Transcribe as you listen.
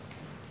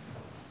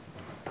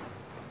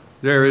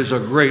There is a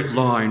great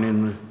line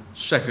in the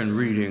second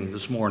reading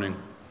this morning,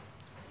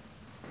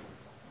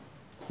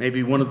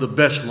 maybe one of the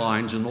best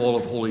lines in all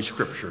of Holy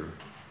Scripture.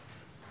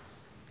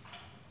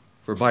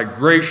 For by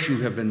grace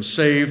you have been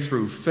saved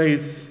through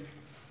faith,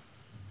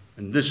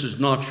 and this is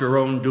not your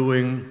own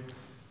doing,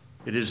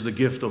 it is the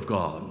gift of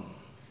God.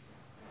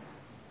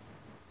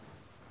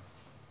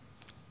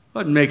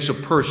 What makes a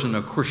person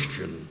a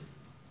Christian?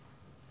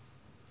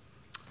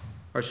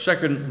 Our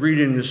second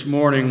reading this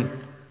morning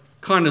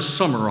kind of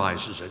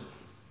summarizes it.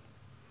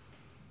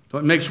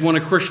 What makes one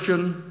a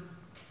Christian?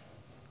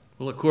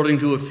 Well, according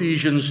to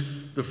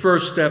Ephesians, the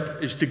first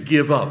step is to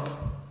give up.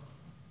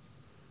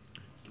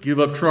 Give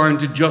up trying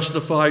to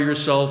justify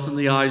yourself in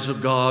the eyes of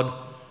God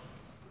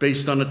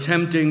based on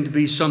attempting to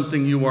be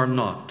something you are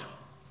not.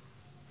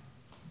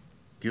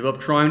 Give up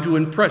trying to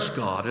impress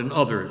God and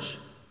others,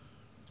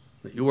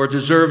 that you are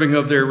deserving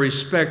of their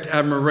respect,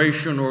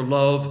 admiration, or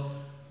love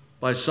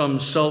by some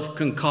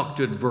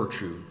self-concocted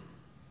virtue.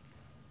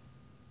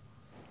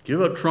 Give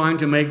up trying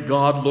to make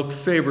God look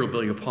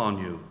favorably upon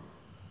you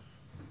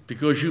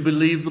because you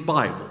believe the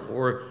Bible,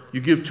 or you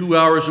give 2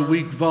 hours a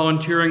week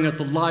volunteering at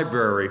the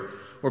library,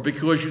 or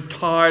because you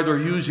tithe or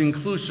use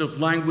inclusive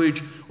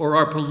language or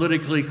are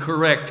politically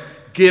correct.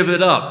 Give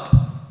it up.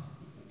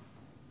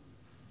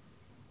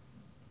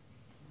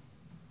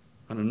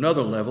 On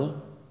another level,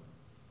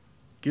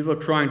 give up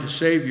trying to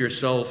save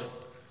yourself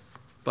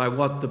by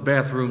what the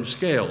bathroom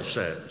scale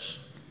says,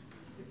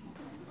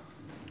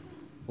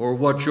 or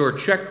what your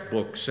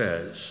checkbook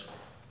says,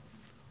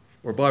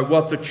 or by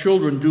what the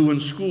children do in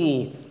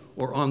school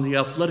or on the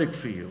athletic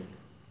field,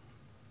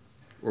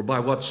 or by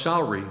what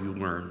salary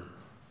you earn.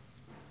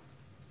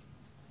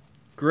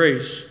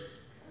 Grace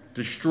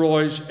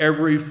destroys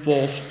every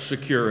false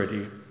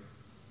security.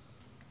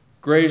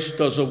 Grace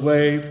does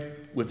away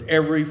with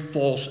every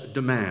false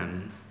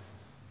demand.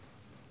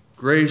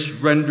 Grace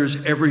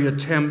renders every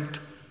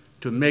attempt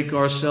to make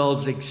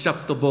ourselves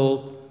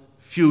acceptable,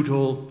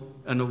 futile,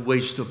 and a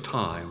waste of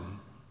time.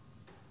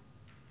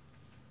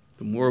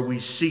 The more we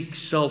seek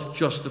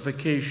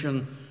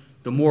self-justification,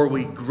 the more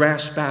we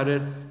grasp at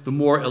it, the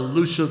more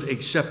elusive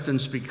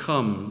acceptance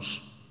becomes.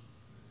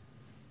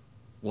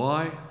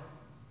 Why?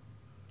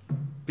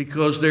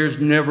 Because there's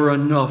never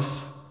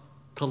enough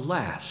to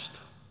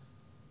last.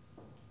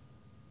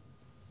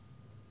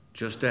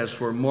 Just as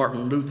for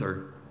Martin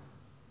Luther,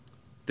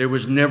 there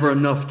was never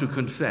enough to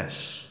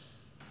confess,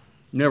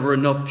 never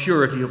enough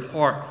purity of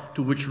heart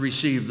to which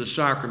receive the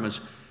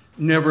sacraments,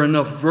 never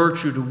enough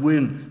virtue to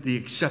win the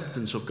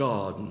acceptance of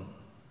God.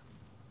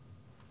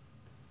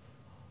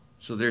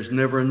 So there's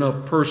never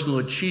enough personal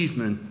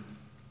achievement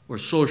or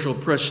social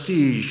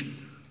prestige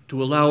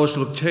to allow us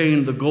to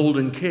obtain the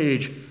golden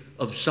cage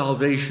of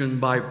salvation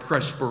by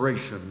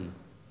perspiration.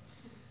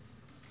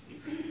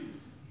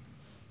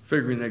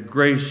 Figuring that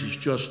grace is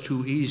just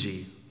too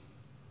easy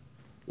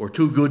or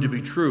too good to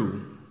be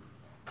true.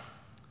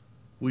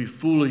 We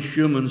foolish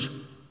humans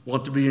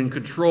want to be in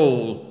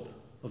control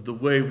of the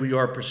way we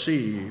are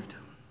perceived.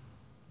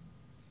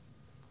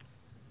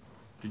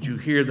 Did you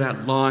hear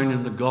that line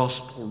in the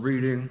gospel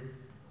reading?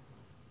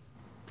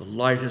 The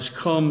light has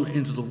come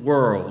into the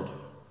world,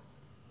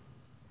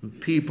 and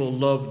people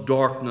love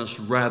darkness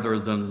rather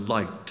than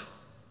light.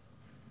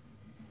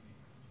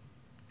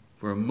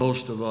 For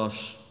most of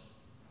us,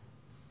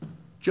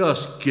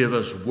 just give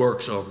us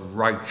works of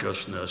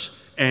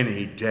righteousness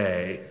any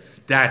day.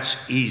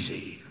 That's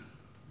easy.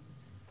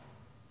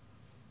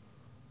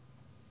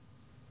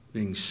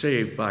 Being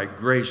saved by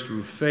grace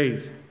through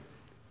faith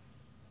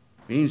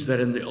means that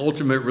in the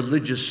ultimate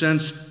religious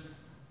sense,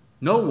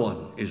 no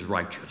one is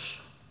righteous.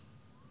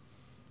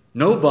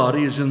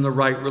 Nobody is in the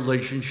right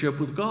relationship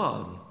with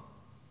God.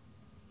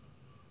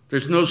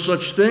 There's no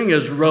such thing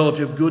as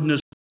relative goodness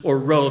or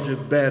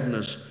relative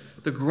badness.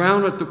 The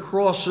ground at the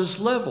cross is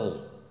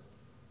level.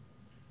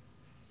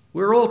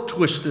 We're all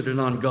twisted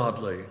and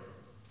ungodly.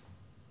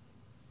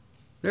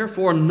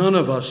 Therefore, none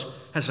of us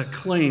has a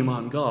claim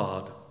on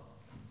God.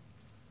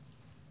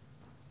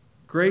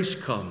 Grace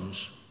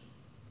comes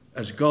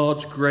as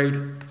God's great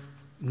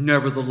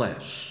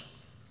nevertheless.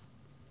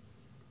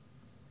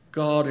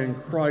 God in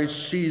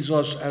Christ sees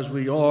us as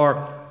we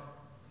are,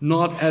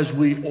 not as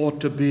we ought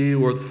to be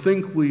or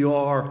think we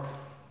are,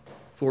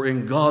 for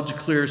in God's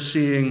clear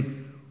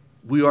seeing,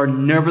 we are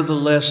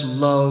nevertheless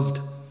loved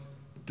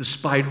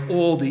despite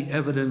all the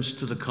evidence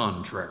to the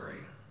contrary.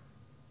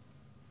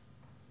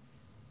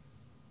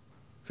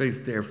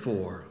 Faith,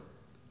 therefore,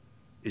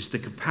 is the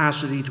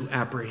capacity to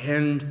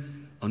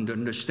apprehend and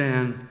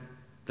understand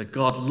that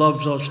God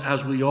loves us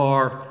as we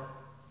are,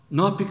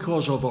 not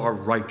because of our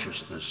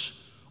righteousness,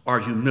 our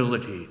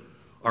humility,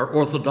 our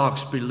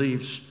orthodox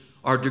beliefs,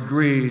 our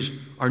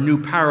degrees, our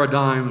new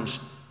paradigms,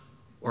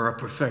 or our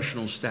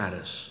professional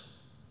status.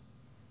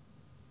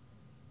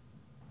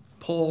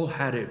 Paul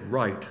had it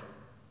right.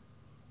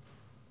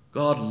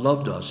 God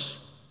loved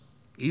us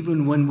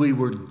even when we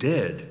were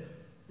dead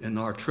in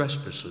our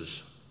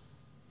trespasses.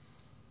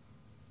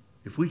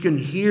 If we can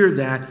hear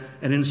that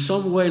and in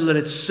some way let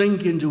it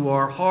sink into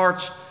our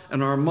hearts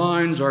and our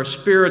minds, our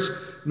spirits,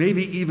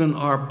 maybe even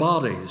our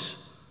bodies,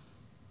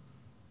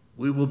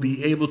 we will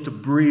be able to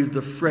breathe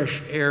the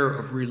fresh air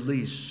of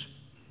release.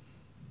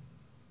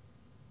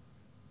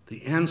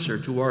 The answer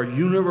to our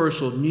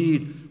universal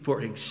need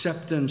for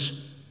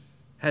acceptance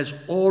has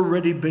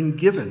already been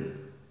given.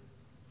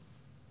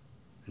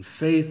 And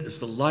faith is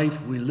the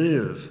life we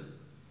live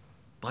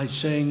by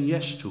saying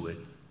yes to it.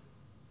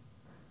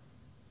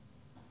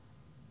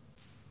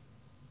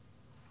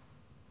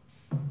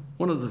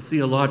 One of the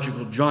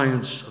theological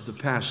giants of the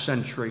past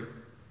century,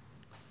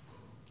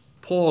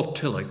 Paul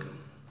Tillich,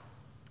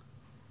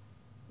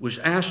 was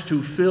asked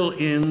to fill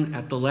in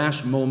at the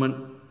last moment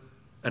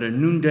at a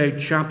noonday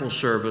chapel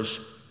service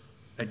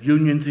at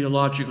Union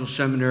Theological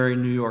Seminary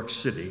in New York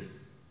City.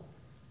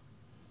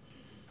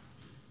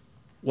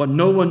 What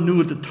no one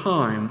knew at the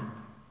time,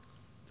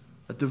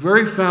 that the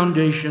very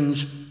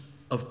foundations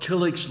of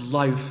Tillich's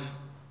life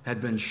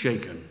had been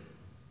shaken.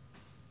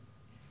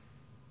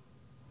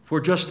 For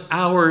just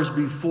hours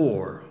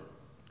before,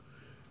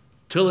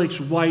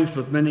 Tillich's wife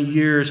of many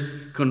years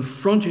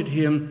confronted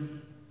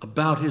him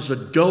about his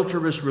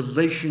adulterous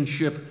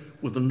relationship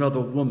with another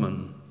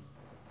woman.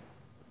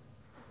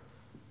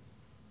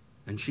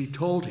 And she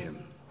told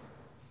him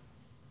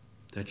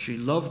that she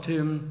loved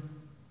him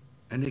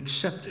and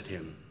accepted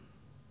him.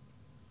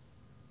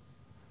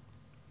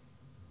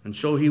 And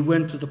so he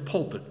went to the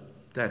pulpit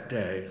that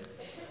day.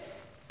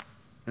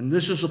 And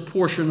this is a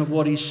portion of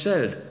what he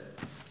said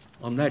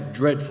on that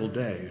dreadful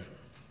day.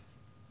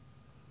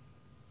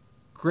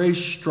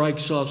 Grace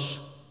strikes us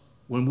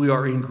when we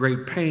are in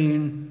great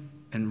pain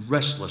and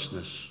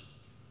restlessness.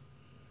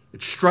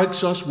 It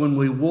strikes us when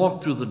we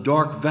walk through the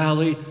dark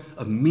valley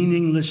of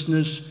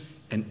meaninglessness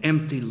and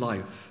empty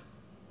life.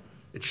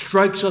 It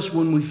strikes us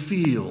when we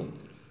feel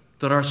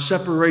that our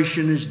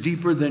separation is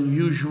deeper than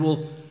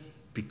usual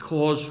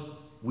because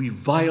we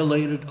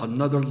violated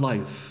another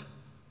life,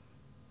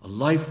 a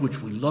life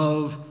which we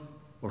love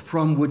or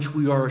from which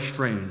we are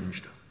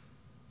estranged.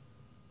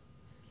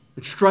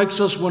 It strikes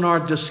us when our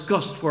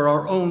disgust for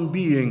our own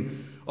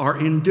being, our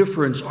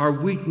indifference, our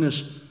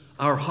weakness,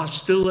 our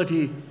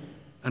hostility,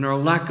 and our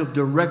lack of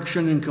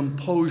direction and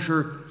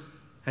composure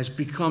has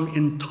become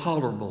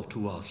intolerable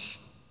to us.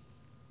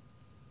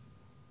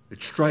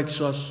 It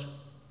strikes us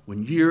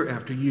when year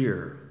after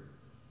year,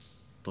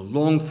 the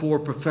longed-for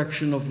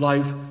perfection of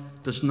life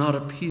does not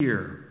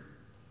appear,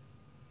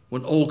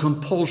 when old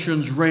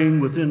compulsions reign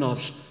within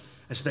us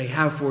as they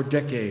have for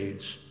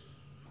decades,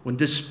 when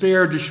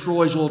despair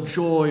destroys all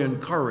joy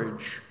and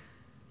courage.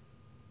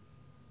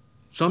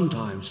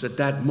 Sometimes at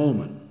that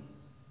moment,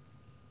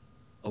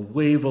 a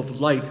wave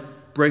of light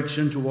breaks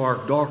into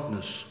our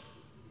darkness,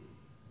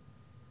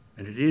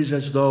 and it is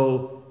as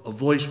though a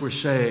voice were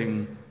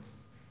saying,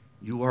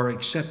 "You are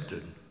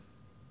accepted.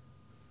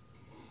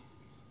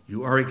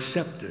 You are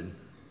accepted.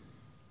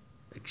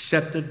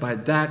 Accepted by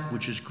that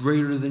which is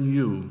greater than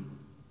you,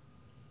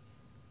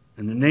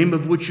 in the name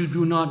of which you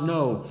do not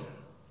know.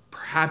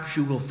 Perhaps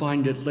you will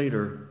find it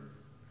later.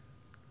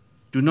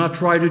 Do not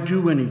try to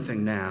do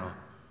anything now.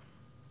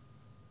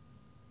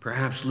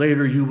 Perhaps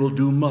later you will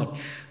do much.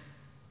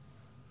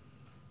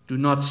 Do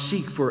not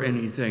seek for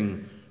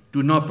anything.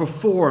 Do not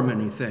perform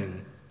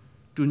anything.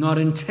 Do not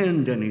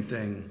intend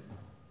anything.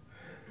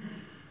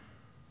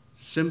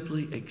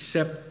 Simply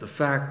accept the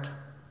fact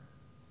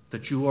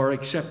that you are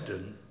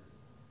accepted."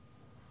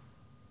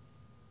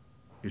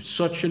 If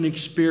such an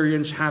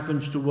experience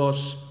happens to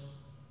us,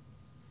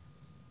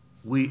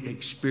 we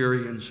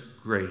experience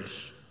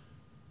grace.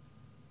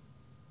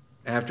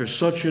 After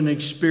such an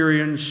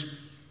experience,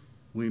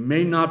 we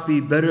may not be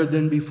better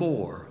than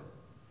before.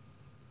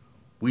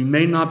 We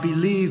may not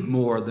believe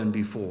more than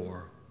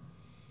before.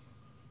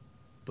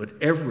 But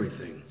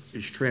everything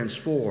is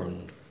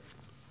transformed.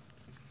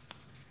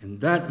 In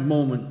that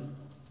moment,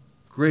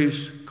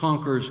 grace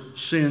conquers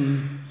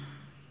sin,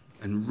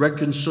 and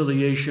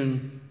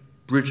reconciliation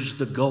bridges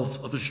the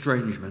gulf of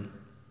estrangement.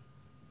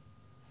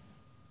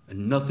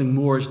 And nothing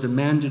more is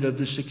demanded of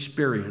this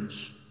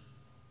experience.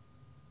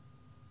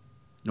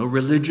 No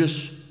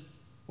religious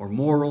or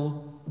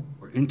moral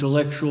or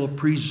intellectual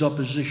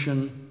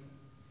presupposition,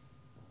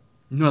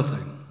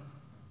 nothing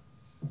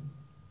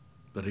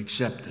but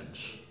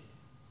acceptance.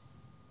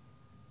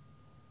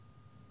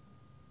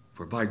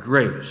 For by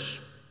grace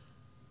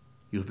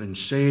you have been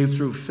saved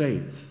through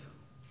faith,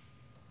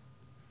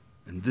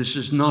 and this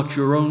is not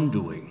your own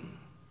doing.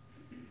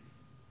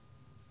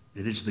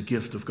 It is the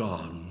gift of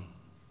God.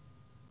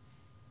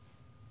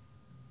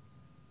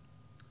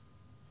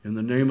 In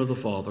the name of the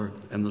Father,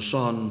 and the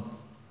Son,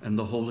 and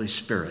the Holy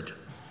Spirit.